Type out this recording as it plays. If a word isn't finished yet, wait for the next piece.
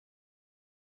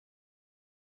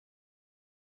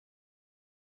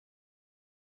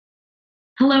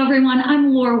Hello, everyone.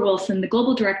 I'm Laura Wilson, the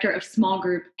Global Director of Small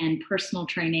Group and Personal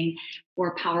Training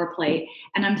for PowerPlay.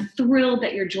 And I'm thrilled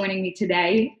that you're joining me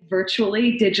today,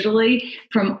 virtually, digitally,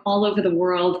 from all over the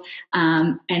world,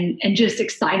 and just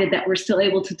excited that we're still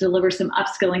able to deliver some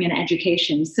upskilling and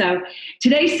education. So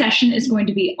today's session is going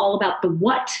to be all about the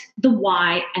what, the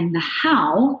why, and the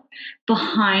how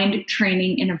behind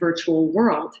training in a virtual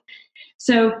world.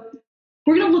 So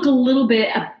we're going to look a little bit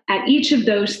at each of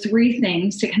those three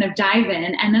things to kind of dive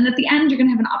in. And then at the end, you're going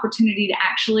to have an opportunity to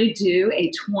actually do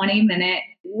a 20-minute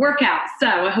workout. So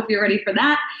I hope you're ready for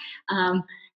that.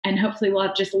 And hopefully we'll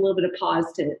have just a little bit of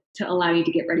pause to allow you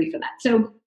to get ready for that.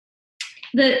 So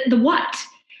the what?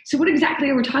 So what exactly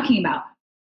are we talking about?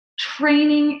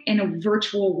 Training in a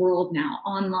virtual world now,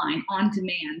 online, on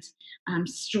demand,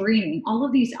 streaming, all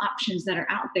of these options that are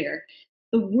out there.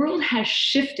 The world has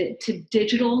shifted to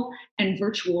digital and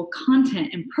virtual content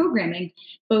and programming,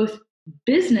 both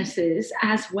businesses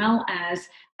as well as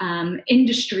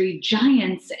industry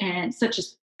giants and such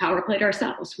as PowerPlay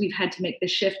ourselves. We've had to make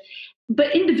this shift,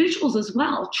 but individuals as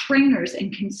well, trainers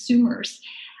and consumers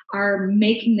are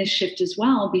making this shift as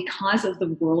well because of the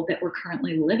world that we're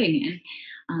currently living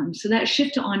in. So that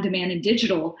shift to on-demand and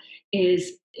digital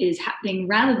is happening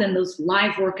rather than those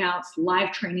live workouts,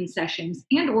 live training sessions,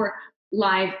 and or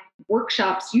live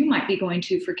workshops you might be going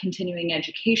to for continuing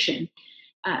education.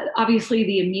 Obviously,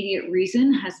 the immediate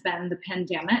reason has been the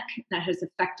pandemic that has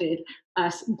affected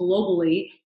us globally,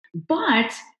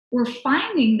 but we're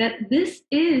finding that this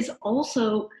is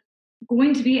also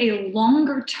going to be a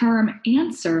longer term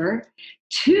answer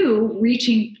to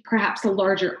reaching perhaps a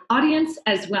larger audience,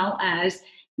 as well as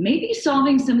maybe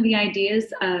solving some of the ideas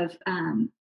of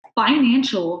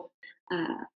financial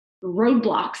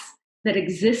roadblocks that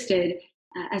existed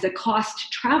as a cost to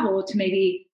travel to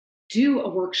maybe do a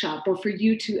workshop, or for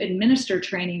you to administer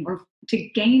training, or to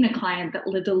gain a client that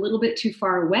lived a little bit too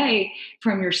far away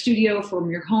from your studio, from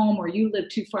your home, or you live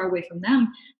too far away from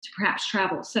them to perhaps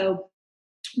travel. So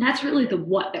that's really the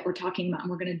what that we're talking about, and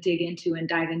we're going to dig into and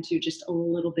dive into just a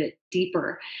little bit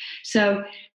deeper. So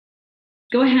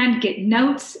go ahead, get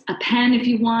notes, a pen if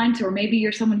you want, or maybe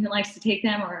you're someone who likes to take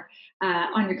them, or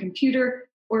on your computer,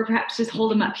 or perhaps just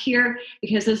hold them up here,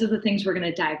 because those are the things we're going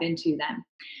to dive into then.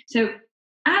 So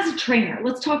as a trainer,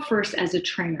 let's talk first as a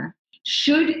trainer.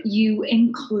 Should you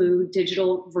include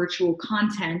digital virtual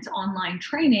content, online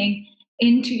training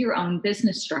into your own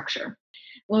business structure?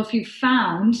 Well, if you've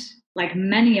found, like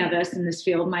many of us in this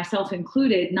field, myself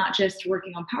included, not just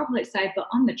working on PowerPlay side, but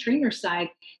on the trainer side,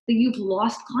 that you've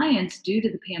lost clients due to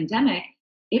the pandemic,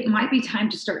 it might be time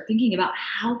to start thinking about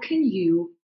how can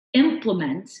you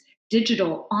implement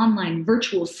digital, online,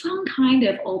 virtual, some kind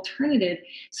of alternative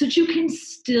so that you can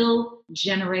still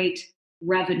generate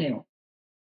revenue.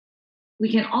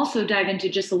 We can also dive into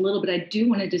just a little bit. I do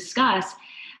want to discuss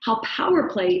how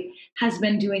PowerPlay has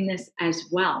been doing this as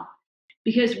well,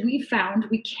 because we found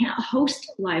we can't host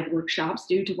live workshops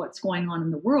due to what's going on in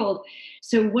the world.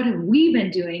 So what have we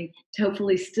been doing to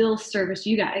hopefully still service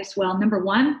you guys? Well, number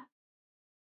one,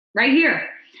 right here.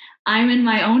 I'm in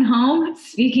my own home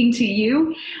speaking to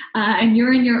you, and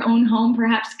you're in your own home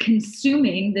perhaps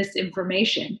consuming this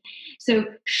information. So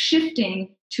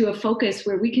shifting to a focus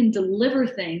where we can deliver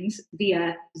things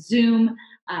via Zoom,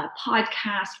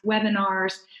 podcasts,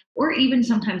 webinars, or even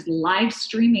sometimes live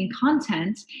streaming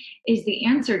content is the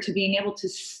answer to being able to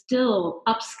still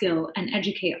upskill and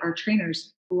educate our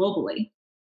trainers globally.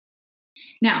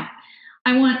 Now,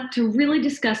 I want to really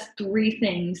discuss three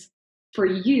things for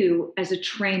you as a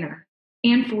trainer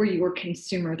and for your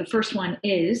consumer. The first one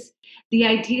is the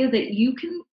idea that you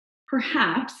can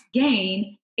perhaps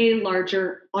gain a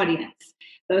larger audience,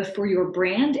 both for your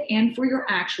brand and for your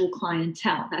actual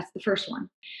clientele. That's the first one.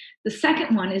 The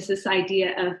second one is this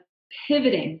idea of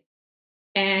pivoting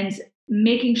and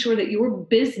making sure that your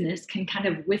business can kind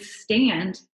of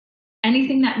withstand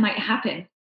anything that might happen.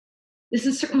 This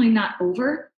is certainly not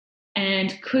over,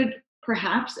 and could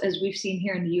perhaps, as we've seen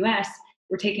here in the US,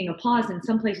 we're taking a pause, and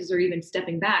some places are even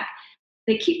stepping back.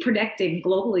 They keep predicting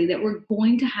globally that we're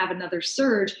going to have another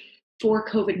surge for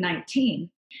COVID-19.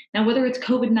 Now, whether it's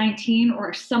COVID-19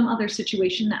 or some other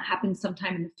situation that happens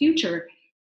sometime in the future,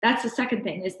 that's the second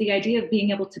thing, is the idea of being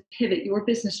able to pivot your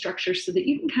business structure so that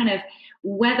you can kind of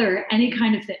weather any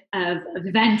kind of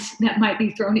event that might be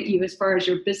thrown at you as far as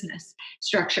your business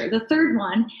structure. The third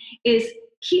one is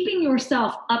keeping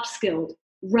yourself upskilled,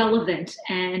 relevant,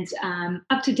 and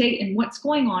up to date in what's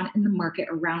going on in the market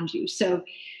around you. So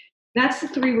that's the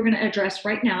three we're going to address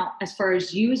right now as far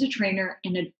as you as a trainer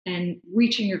and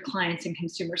reaching your clients and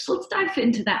consumers. So let's dive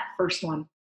into that first one.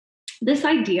 This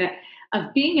idea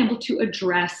of being able to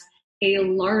address a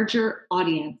larger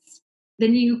audience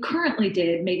than you currently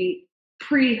did, maybe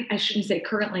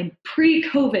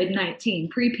pre-COVID-19,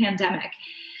 pre-pandemic.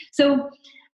 So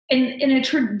in a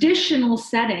traditional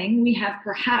setting, we have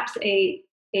perhaps a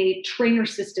trainer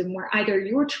system where either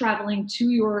you're traveling to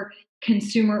your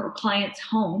consumer or client's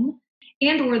home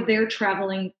and or they're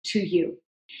traveling to you.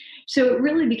 So it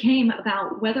really became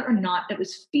about whether or not it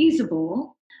was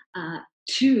feasible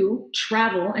to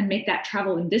travel and make that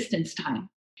travel in distance time.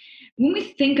 When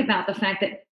we think about the fact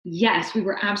that, yes, we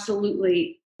were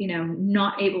absolutely,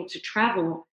 not able to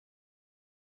travel,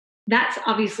 that's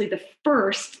obviously the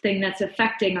first thing that's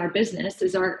affecting our business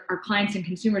is our clients and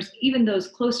consumers, even those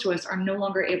close to us, are no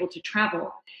longer able to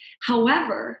travel.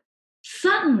 However,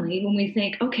 suddenly when we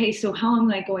think, okay, so how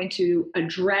am I going to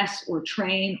address or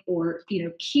train or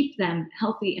keep them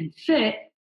healthy and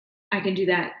fit? I can do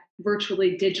that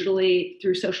virtually, digitally,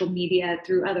 through social media,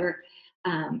 through other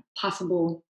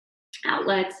possible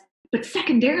outlets. But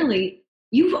secondarily,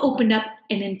 you've opened up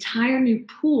an entire new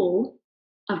pool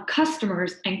of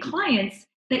customers and clients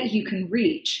that you can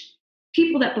reach.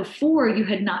 People that before you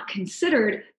had not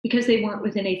considered because they weren't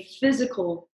within a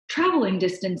physical traveling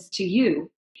distance to you.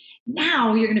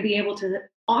 Now you're going to be able to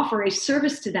offer a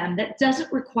service to them that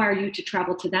doesn't require you to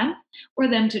travel to them or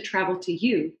them to travel to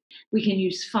you. We can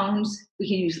use phones, we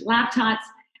can use laptops,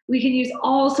 we can use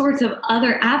all sorts of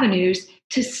other avenues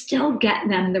to still get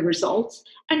them the results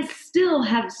and still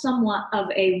have somewhat of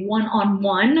a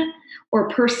one-on-one or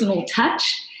personal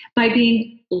touch by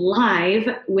being live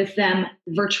with them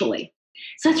virtually.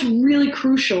 So that's really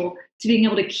crucial to being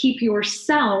able to keep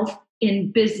yourself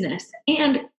in business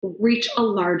and reach a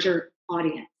larger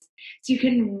audience. So you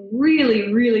can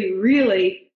really, really,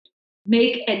 really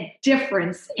make a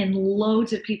difference in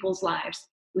loads of people's lives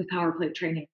with Power Play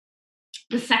training.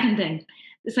 The second thing,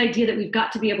 this idea that we've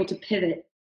got to be able to pivot.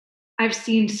 I've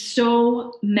seen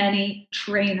so many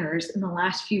trainers in the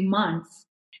last few months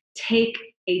take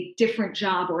a different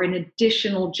job or an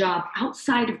additional job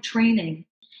outside of training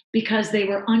because they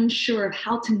were unsure of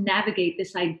how to navigate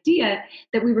this idea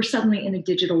that we were suddenly in a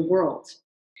digital world.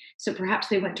 So perhaps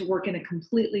they went to work in a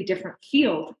completely different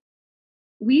field.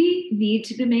 We need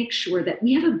to make sure that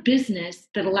we have a business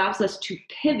that allows us to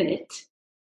pivot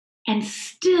and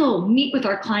still meet with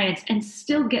our clients and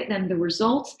still get them the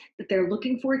results that they're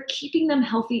looking for, keeping them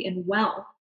healthy and well.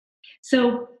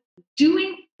 So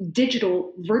doing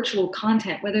digital virtual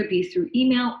content, whether it be through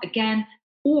email, again,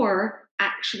 or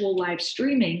actual live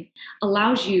streaming,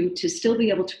 allows you to still be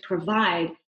able to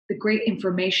provide the great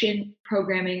information,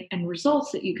 programming, and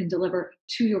results that you can deliver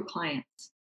to your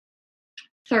clients.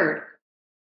 Third,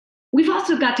 we've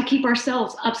also got to keep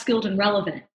ourselves upskilled and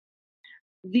relevant.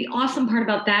 The awesome part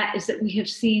about that is that we have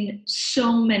seen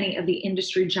so many of the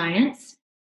industry giants,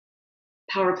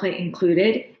 Power Play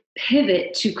included,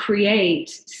 pivot to create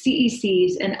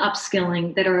CECs and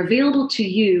upskilling that are available to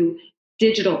you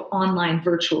digital, online,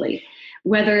 virtually,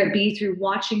 whether it be through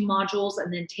watching modules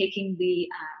and then taking the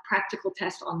practical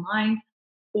test online,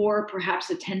 or perhaps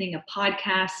attending a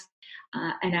podcast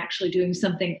and actually doing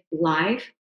something live.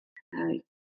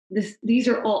 These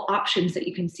are all options that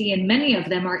you can see, and many of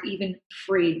them are even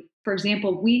free. For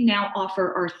example, we now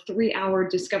offer our 3-hour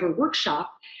Discover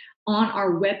workshop on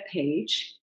our webpage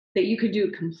that you could do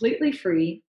completely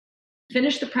free,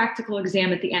 finish the practical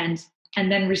exam at the end, and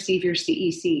then receive your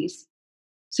CECs.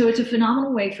 So it's a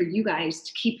phenomenal way for you guys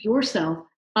to keep yourself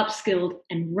upskilled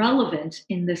and relevant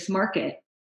in this market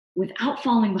without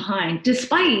falling behind,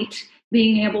 despite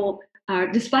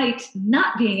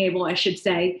not being able, I should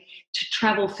say, to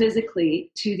travel physically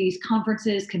to these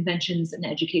conferences, conventions, and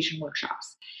education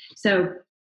workshops. So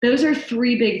those are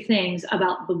 3 big things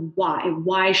about the why.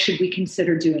 Why should we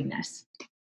consider doing this?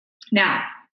 Now,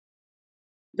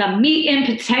 the meat and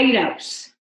potatoes.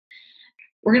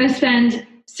 We're going to spend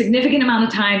significant amount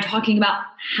of time talking about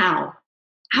how.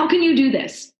 How can you do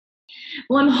this?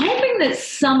 Well, I'm hoping that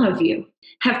some of you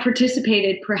have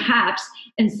participated perhaps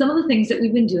in some of the things that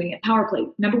we've been doing at Power Play.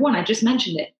 Number 1, I just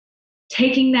mentioned it,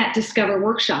 taking that Discover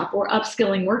workshop or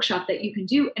upskilling workshop that you can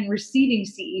do and receiving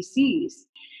CECs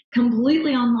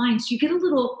completely online. So you get a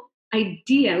little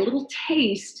idea, a little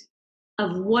taste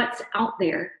of what's out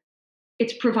there.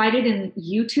 It's provided in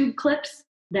YouTube clips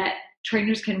that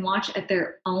trainers can watch at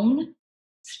their own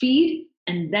speed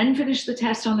and then finish the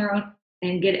test on their own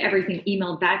and get everything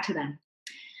emailed back to them.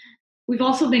 We've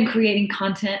also been creating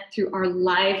content through our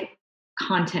live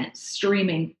content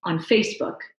streaming on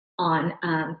Facebook, on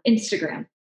Instagram,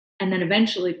 and then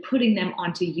eventually putting them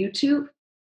onto YouTube,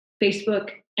 Facebook,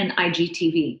 and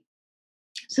IGTV.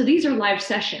 So these are live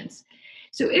sessions.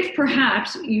 So if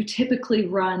perhaps you typically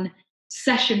run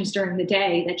sessions during the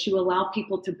day that you allow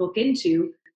people to book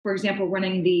into, for example,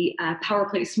 running the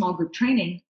PowerPlay small group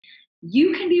training,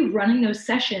 you can be running those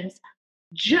sessions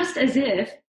just as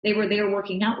if they were there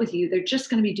working out with you. They're just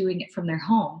going to be doing it from their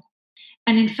home.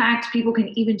 And in fact, people can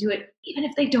even do it even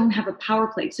if they don't have a power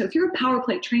plate. So if you're a power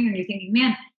plate trainer and you're thinking,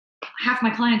 man, half my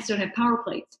clients don't have power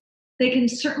plates, they can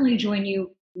certainly join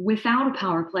you without a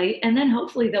power plate. And then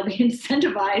hopefully they'll be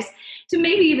incentivized to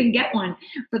maybe even get one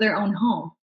for their own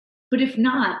home. But if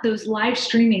not, those live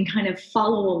streaming kind of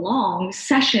follow along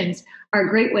sessions are a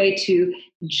great way to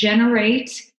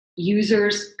generate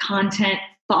users, content,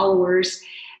 followers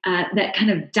that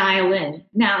kind of dial in.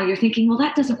 Now you're thinking, well,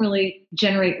 that doesn't really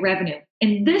generate revenue.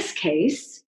 In this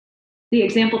case, the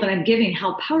example that I'm giving,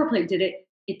 how PowerPlay did it,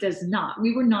 it does not.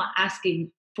 We were not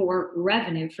asking for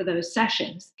revenue for those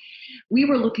sessions. We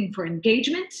were looking for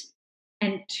engagement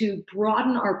and to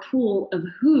broaden our pool of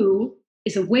who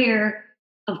is aware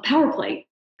of PowerPlay,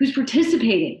 who's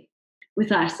participating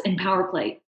with us in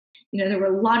PowerPlay. You know, there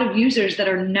were a lot of users that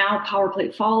are now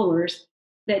PowerPlate followers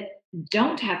that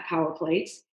don't have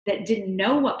PowerPlates, that didn't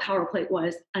know what PowerPlate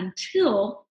was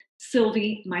until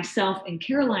Sylvie, myself, and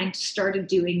Caroline started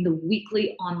doing the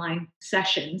weekly online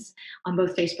sessions on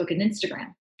both Facebook and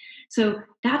Instagram. So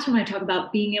that's when I talk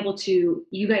about being able to,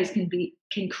 you guys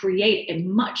can create a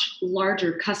much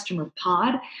larger customer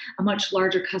pod, a much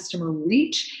larger customer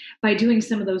reach by doing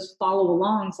some of those follow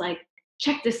alongs like,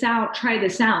 check this out, try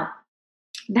this out.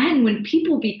 Then when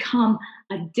people become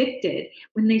addicted,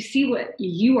 when they see what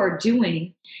you are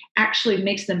doing actually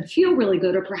makes them feel really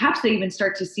good, or perhaps they even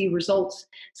start to see results,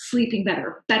 sleeping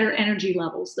better, better energy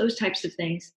levels, those types of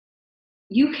things,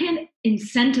 you can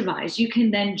incentivize, you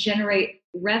can then generate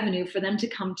revenue for them to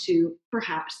come to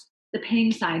perhaps the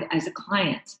paying side as a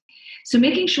client. So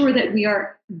making sure that we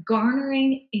are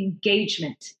garnering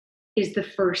engagement is the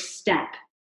first step,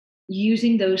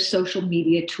 using those social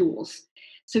media tools.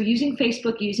 So using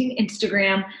Facebook, using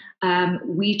Instagram,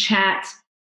 WeChat,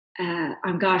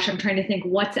 I'm trying to think,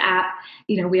 WhatsApp,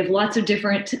 we have lots of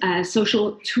different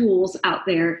social tools out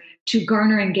there to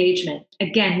garner engagement.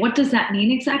 Again, what does that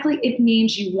mean exactly? It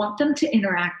means you want them to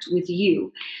interact with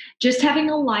you. Just having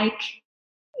a like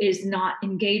is not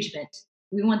engagement.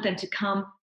 We want them to come,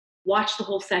 watch the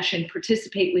whole session,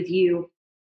 participate with you.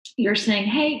 You're saying,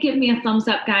 hey, give me a thumbs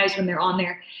up, guys, when they're on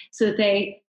there, so that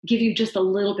they give you just a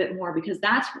little bit more, because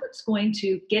that's what's going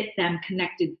to get them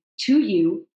connected to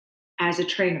you as a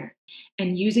trainer.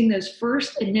 And using those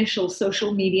first initial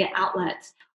social media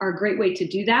outlets are a great way to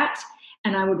do that.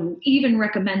 And I would even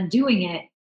recommend doing it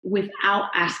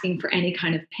without asking for any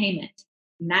kind of payment.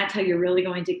 And that's how you're really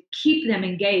going to keep them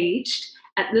engaged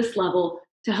at this level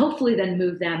to hopefully then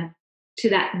move them to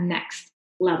that next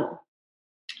level.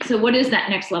 So what is that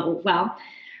next level? Well,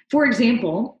 for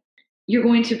example, you're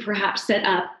going to perhaps set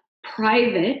up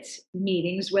private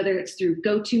meetings, whether it's through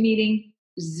GoToMeeting,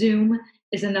 Zoom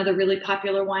is another really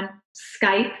popular one,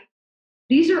 Skype.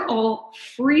 These are all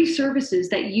free services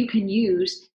that you can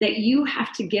use that you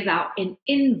have to give out an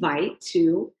invite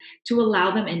to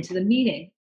allow them into the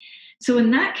meeting. So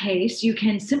in that case, you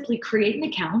can simply create an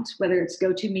account, whether it's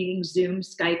GoToMeeting, Zoom,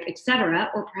 Skype, etc.,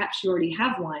 or perhaps you already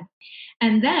have one,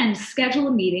 and then schedule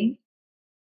a meeting,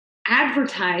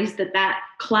 advertise that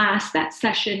class, that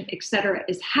session, etc.,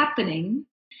 is happening,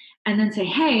 and then say,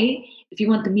 hey, if you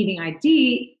want the meeting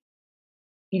ID,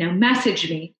 message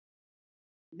me.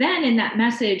 Then in that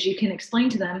message, you can explain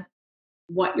to them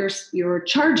what your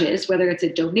charge is, whether it's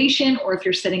a donation or if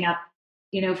you're setting up,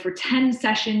 for 10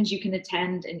 sessions you can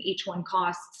attend and each one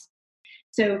costs.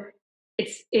 So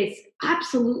it's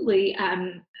absolutely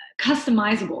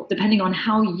customizable depending on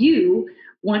how you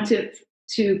want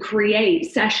to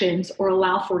create sessions or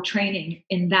allow for training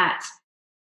in that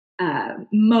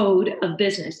mode of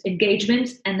business, engagement,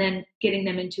 and then getting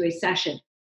them into a session.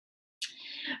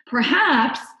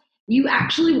 Perhaps you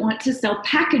actually want to sell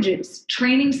packages,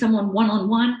 training someone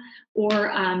one-on-one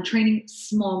or training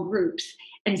small groups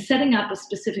and setting up a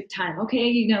specific time.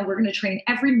 Okay, we're going to train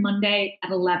every Monday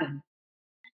at 11.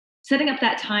 Setting up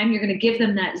that time, you're going to give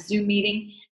them that Zoom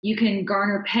meeting. You can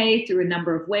garner pay through a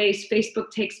number of ways. Facebook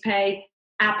takes pay,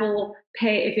 Apple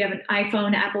Pay, if you have an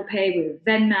iPhone, Apple Pay, with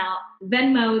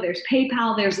Venmo, there's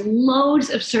PayPal, there's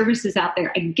loads of services out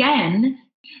there, again,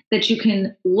 that you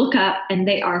can look up, and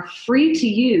they are free to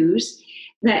use,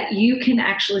 that you can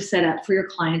actually set up for your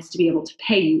clients to be able to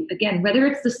pay you. Again, whether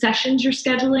it's the sessions you're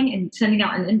scheduling and sending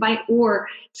out an invite, or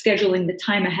scheduling the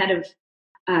time ahead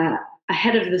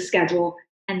of the schedule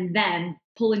and then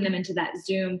pulling them into that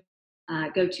Zoom,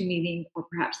 GoToMeeting, or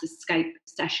perhaps the Skype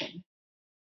session.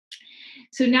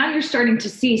 So now you're starting to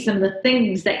see some of the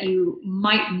things that you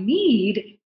might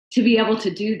need to be able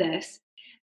to do this.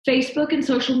 Facebook and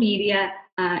social media,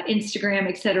 Instagram,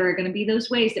 et cetera, are going to be those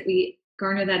ways that we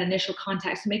garner that initial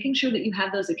contact. So making sure that you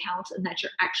have those accounts and that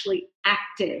you're actually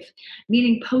active,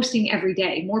 meaning posting every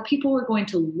day. More people are going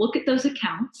to look at those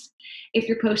accounts if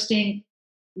you're posting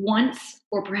once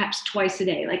or perhaps twice a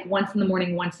day, like once in the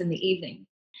morning, once in the evening.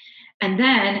 And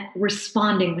then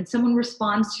responding. When someone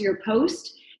responds to your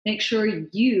post, make sure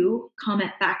you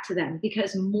comment back to them,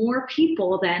 because more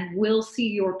people then will see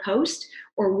your post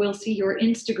or will see your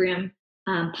Instagram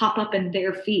pop up in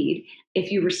their feed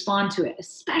if you respond to it,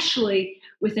 especially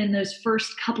within those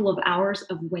first couple of hours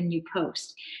of when you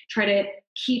post. Try to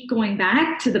keep going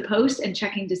back to the post and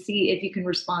checking to see if you can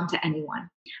respond to anyone.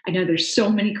 I know there's so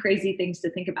many crazy things to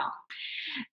think about.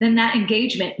 Then that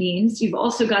engagement means you've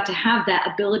also got to have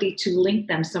that ability to link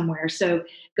them somewhere. So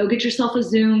go get yourself a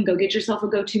Zoom, go get yourself a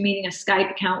GoToMeeting, a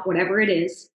Skype account, whatever it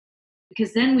is.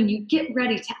 Because then when you get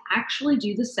ready to actually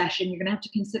do the session, you're going to have to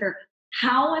consider,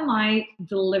 how am I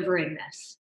delivering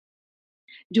this?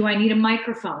 Do I need a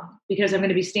microphone because I'm going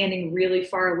to be standing really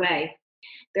far away?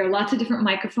 There are lots of different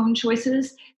microphone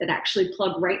choices that actually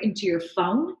plug right into your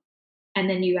phone, and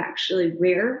then you actually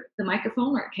wear the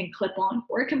microphone, or it can clip on,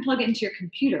 or it can plug into your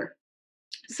computer,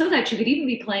 so that you could even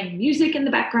be playing music in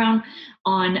the background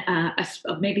on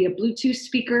maybe a Bluetooth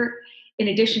speaker, in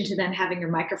addition to then having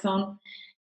your microphone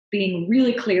being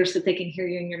really clear so that they can hear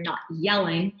you and you're not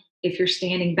yelling if you're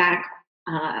standing back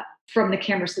from the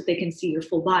camera so that they can see your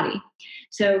full body.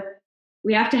 So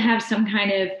we have to have some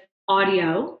kind of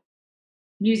audio.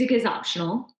 Music is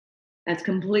optional. That's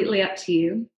completely up to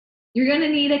you. You're going to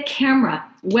need a camera,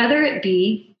 whether it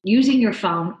be using your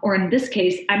phone, or in this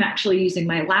case, I'm actually using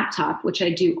my laptop, which I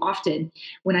do often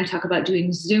when I talk about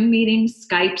doing Zoom meetings,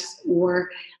 Skypes, or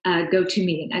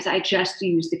GoToMeeting, as I just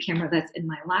use the camera that's in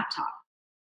my laptop.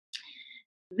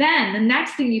 Then the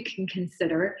next thing you can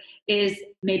consider is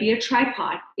maybe a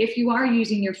tripod. If you are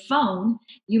using your phone,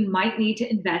 you might need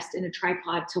to invest in a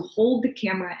tripod to hold the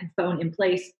camera and phone in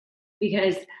place,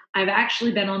 because I've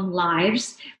actually been on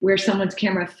lives where someone's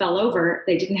camera fell over.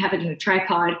 They didn't have it in a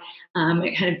tripod.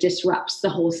 It kind of disrupts the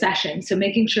whole session. So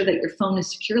making sure that your phone is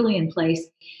securely in place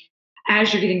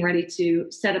as you're getting ready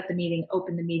to set up the meeting,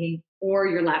 open the meeting, or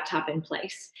your laptop in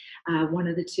place, one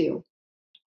of the two.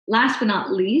 Last but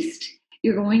not least,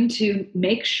 you're going to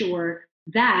make sure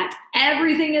that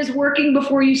everything is working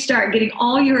before you start, getting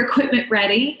all your equipment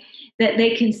ready, that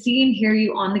they can see and hear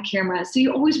you on the camera. So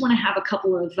you always want to have a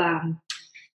couple of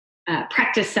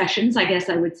practice sessions, I guess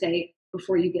I would say,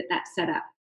 before you get that set up.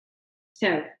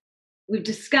 So we've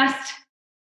discussed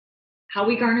how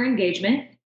we garner engagement,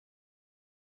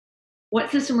 what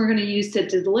system we're going to use to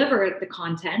deliver the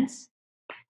contents,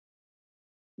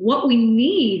 what we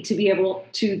need to be able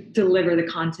to deliver the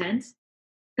contents.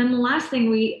 Then the last thing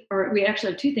we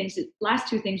actually have two things. The last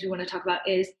two things we want to talk about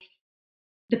is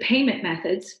the payment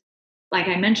methods. Like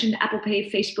I mentioned, Apple Pay,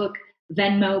 Facebook,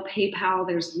 Venmo, PayPal.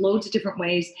 There's loads of different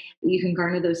ways that you can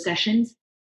garner those sessions.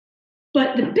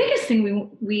 But the biggest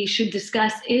thing we should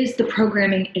discuss is the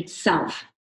programming itself.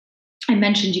 I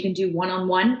mentioned you can do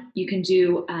one-on-one, you can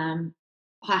do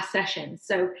class sessions.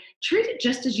 So treat it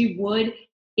just as you would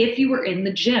if you were in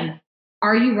the gym.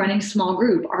 Are you running small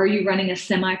group? Are you running a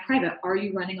semi-private? Are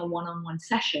you running a one-on-one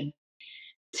session?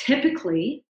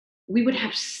 Typically, we would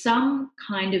have some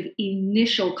kind of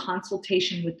initial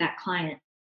consultation with that client.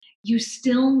 You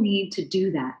still need to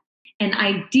do that. And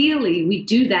ideally, we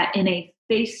do that in a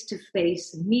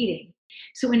face-to-face meeting.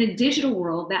 So in a digital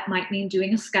world, that might mean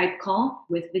doing a Skype call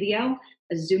with video,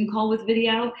 a Zoom call with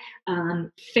video,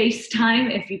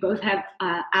 FaceTime if you both have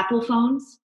Apple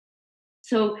phones.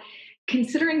 So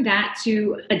considering that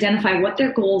to identify what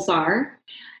their goals are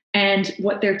and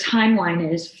what their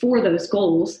timeline is for those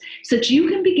goals, so that you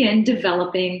can begin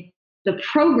developing the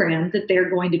program that they're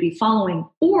going to be following.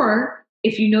 Or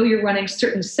if you know you're running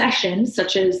certain sessions,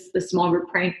 such as the small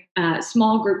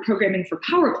group programming for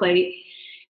PowerPlay,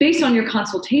 based on your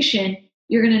consultation,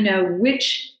 you're going to know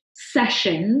which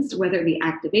sessions, whether it be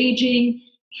active aging,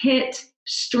 HIIT,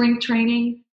 strength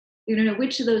training, you're going to know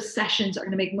which of those sessions are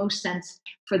going to make most sense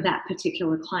for that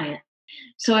particular client.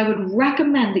 So I would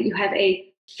recommend that you have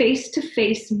a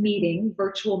face-to-face meeting,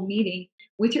 virtual meeting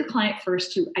with your client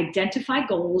first to identify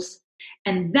goals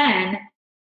and then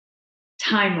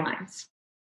timelines.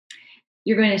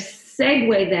 You're going to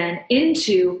segue then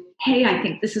into, hey, I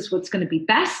think this is what's going to be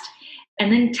best,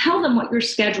 and then tell them what your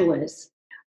schedule is.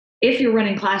 If you're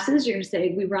running classes, you're going to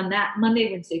say, we run that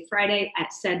Monday, Wednesday, Friday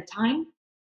at said time.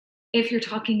 If you're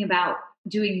talking about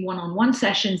doing one-on-one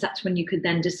sessions, that's when you could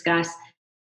then discuss,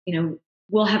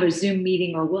 we'll have a Zoom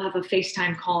meeting or we'll have a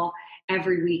FaceTime call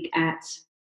every week at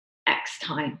X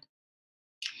time.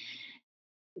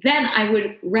 Then I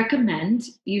would recommend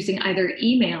using either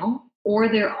email, or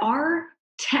there are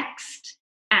text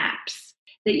apps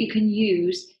that you can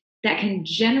use that can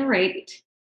generate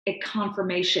a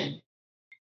confirmation,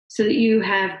 so that you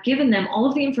have given them all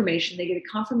of the information. They get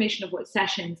a confirmation of what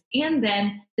sessions and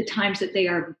then the times that they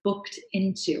are booked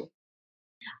into.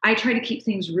 I try to keep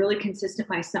things really consistent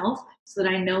myself so that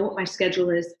I know what my schedule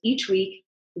is each week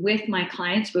with my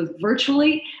clients, both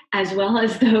virtually as well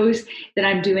as those that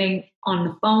I'm doing on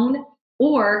the phone.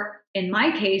 Or in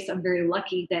my case, I'm very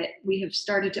lucky that we have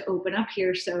started to open up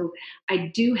here. So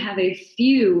I do have a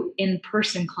few in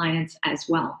person clients as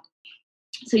well.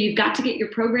 So you've got to get your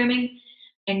programming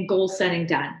and goal setting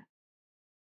done.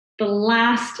 The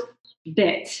last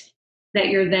bit that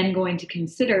you're then going to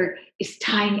consider is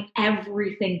tying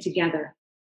everything together,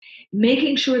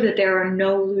 making sure that there are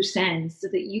no loose ends so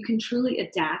that you can truly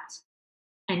adapt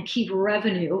and keep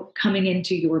revenue coming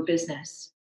into your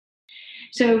business.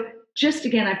 So, just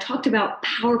again, I've talked about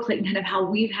PowerPlate and kind of how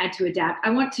we've had to adapt. I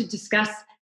want to discuss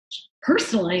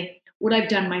personally what I've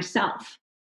done myself.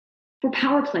 For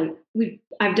PowerPlate,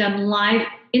 I've done live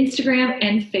Instagram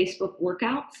and Facebook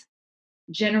workouts,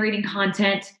 generating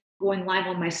content, going live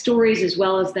on my stories, as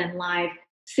well as then live,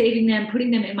 saving them,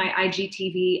 putting them in my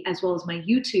IGTV as well as my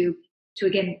YouTube to,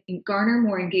 again, garner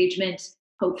more engagement,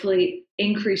 hopefully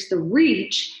increase the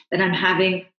reach that I'm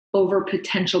having over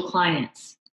potential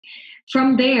clients.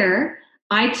 From there,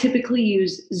 I typically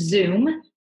use Zoom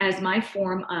as my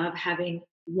form of having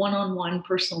one-on-one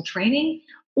personal training,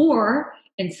 or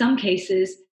in some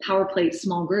cases, PowerPlate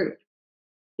small group.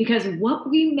 Because what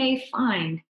we may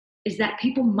find is that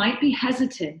people might be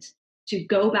hesitant to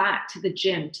go back to the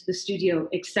gym, to the studio,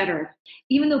 etc.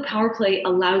 Even though PowerPlate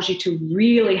allows you to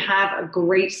really have a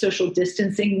great social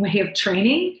distancing way of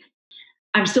training,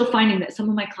 I'm still finding that some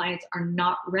of my clients are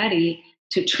not ready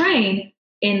to train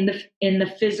in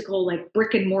the physical, like,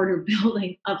 brick and mortar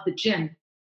building of the gym.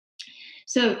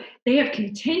 So they have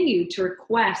continued to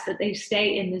request that they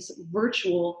stay in this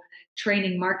virtual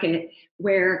training market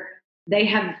where they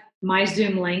have my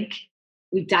Zoom link,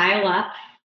 we dial up,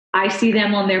 I see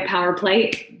them on their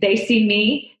PowerPlate, they see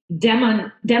me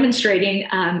demonstrating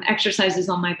exercises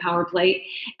on my PowerPlate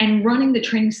and running the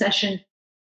training session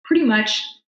pretty much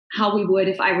how we would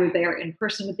if I were there in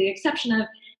person, with the exception of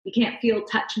you can't feel,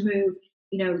 touch, move.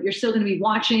 You're still going to be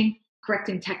watching,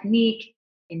 correcting technique,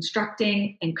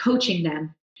 instructing, and coaching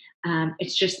them.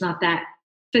 It's just not that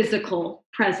physical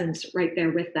presence right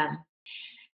there with them.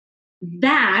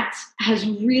 That has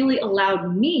really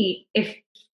allowed me, if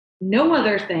no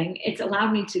other thing, it's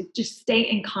allowed me to just stay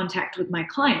in contact with my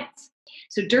clients.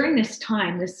 So during this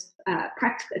time,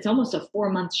 it's almost a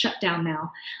 4-month shutdown now,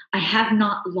 I have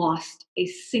not lost a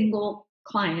single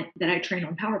client that I train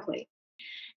on PowerPlate,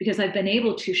 because I've been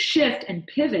able to shift and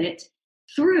pivot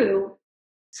through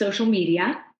social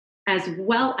media, as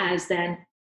well as then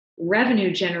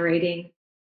revenue generating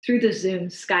through the Zoom,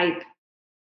 Skype,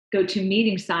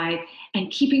 GoToMeeting side,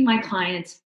 and keeping my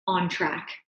clients on track.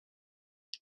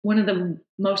 One of the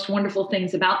most wonderful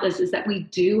things about this is that we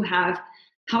do have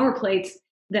PowerPlates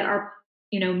that are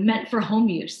meant for home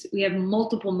use. We have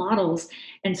multiple models.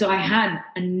 And so I had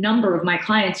a number of my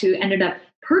clients who ended up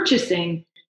purchasing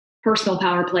personal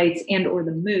PowerPlates and or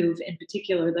the Move in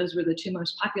particular. Those were the two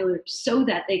most popular, so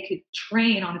that they could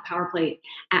train on a PowerPlate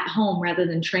at home rather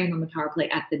than train on the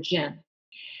PowerPlate at the gym.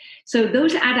 So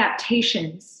those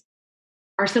adaptations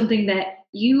are something that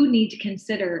you need to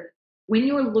consider when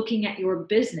you're looking at your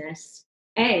business,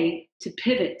 A, to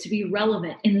pivot, to be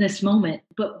relevant in this moment,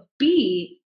 but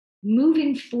B,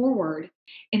 moving forward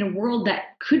in a world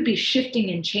that could be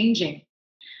shifting and changing.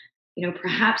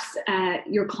 Perhaps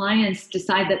your clients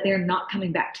decide that they're not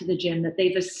coming back to the gym, that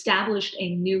they've established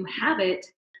a new habit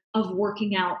of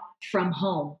working out from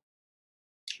home.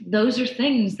 Those are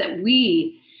things that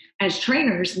we as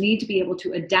trainers need to be able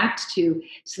to adapt to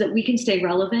so that we can stay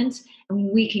relevant and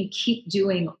we can keep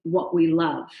doing what we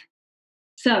love.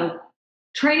 So,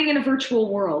 training in a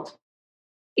virtual world,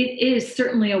 it is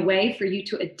certainly a way for you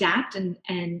to adapt and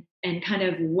kind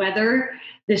of weather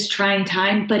this trying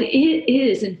time, but it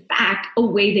is in fact a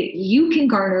way that you can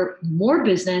garner more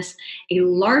business, a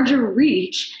larger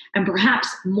reach, and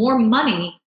perhaps more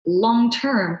money long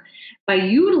term by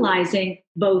utilizing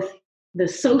both the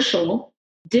social,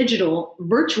 digital,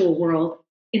 virtual world,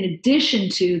 in addition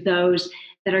to those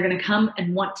that are going to come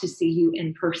and want to see you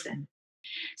in person.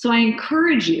 So I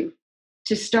encourage you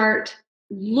to start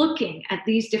looking at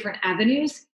these different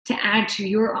avenues to add to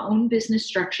your own business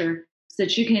structure so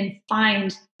that you can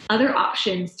find other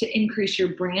options to increase your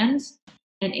brands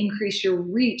and increase your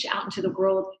reach out into the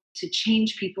world to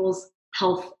change people's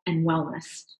health and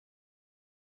wellness.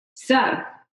 So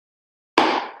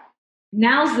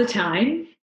now's the time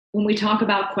when we talk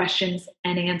about questions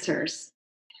and answers.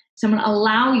 So I'm going to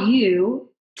allow you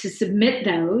to submit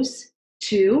those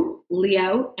to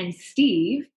Leo and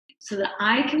Steve so that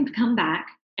I can come back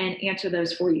and answer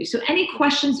those for you. So any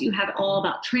questions you have all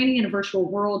about training in a virtual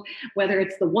world, whether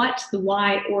it's the what, the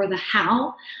why, or the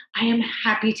how, I am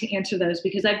happy to answer those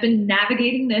because I've been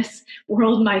navigating this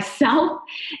world myself,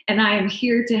 and I am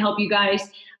here to help you guys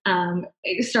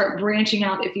start branching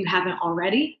out if you haven't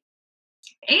already.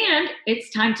 And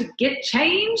it's time to get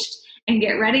changed and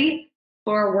get ready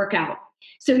for a workout.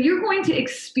 So you're going to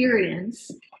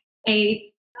experience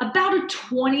about a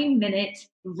 20-minute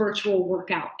virtual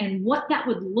workout and what that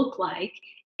would look like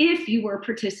if you were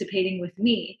participating with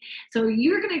me. So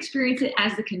you're going to experience it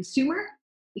as the consumer.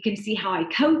 You can see how I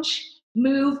coach,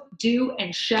 move, do,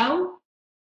 and show.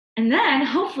 And then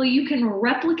hopefully you can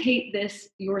replicate this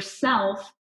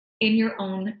yourself in your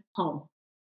own home.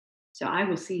 So I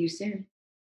will see you soon.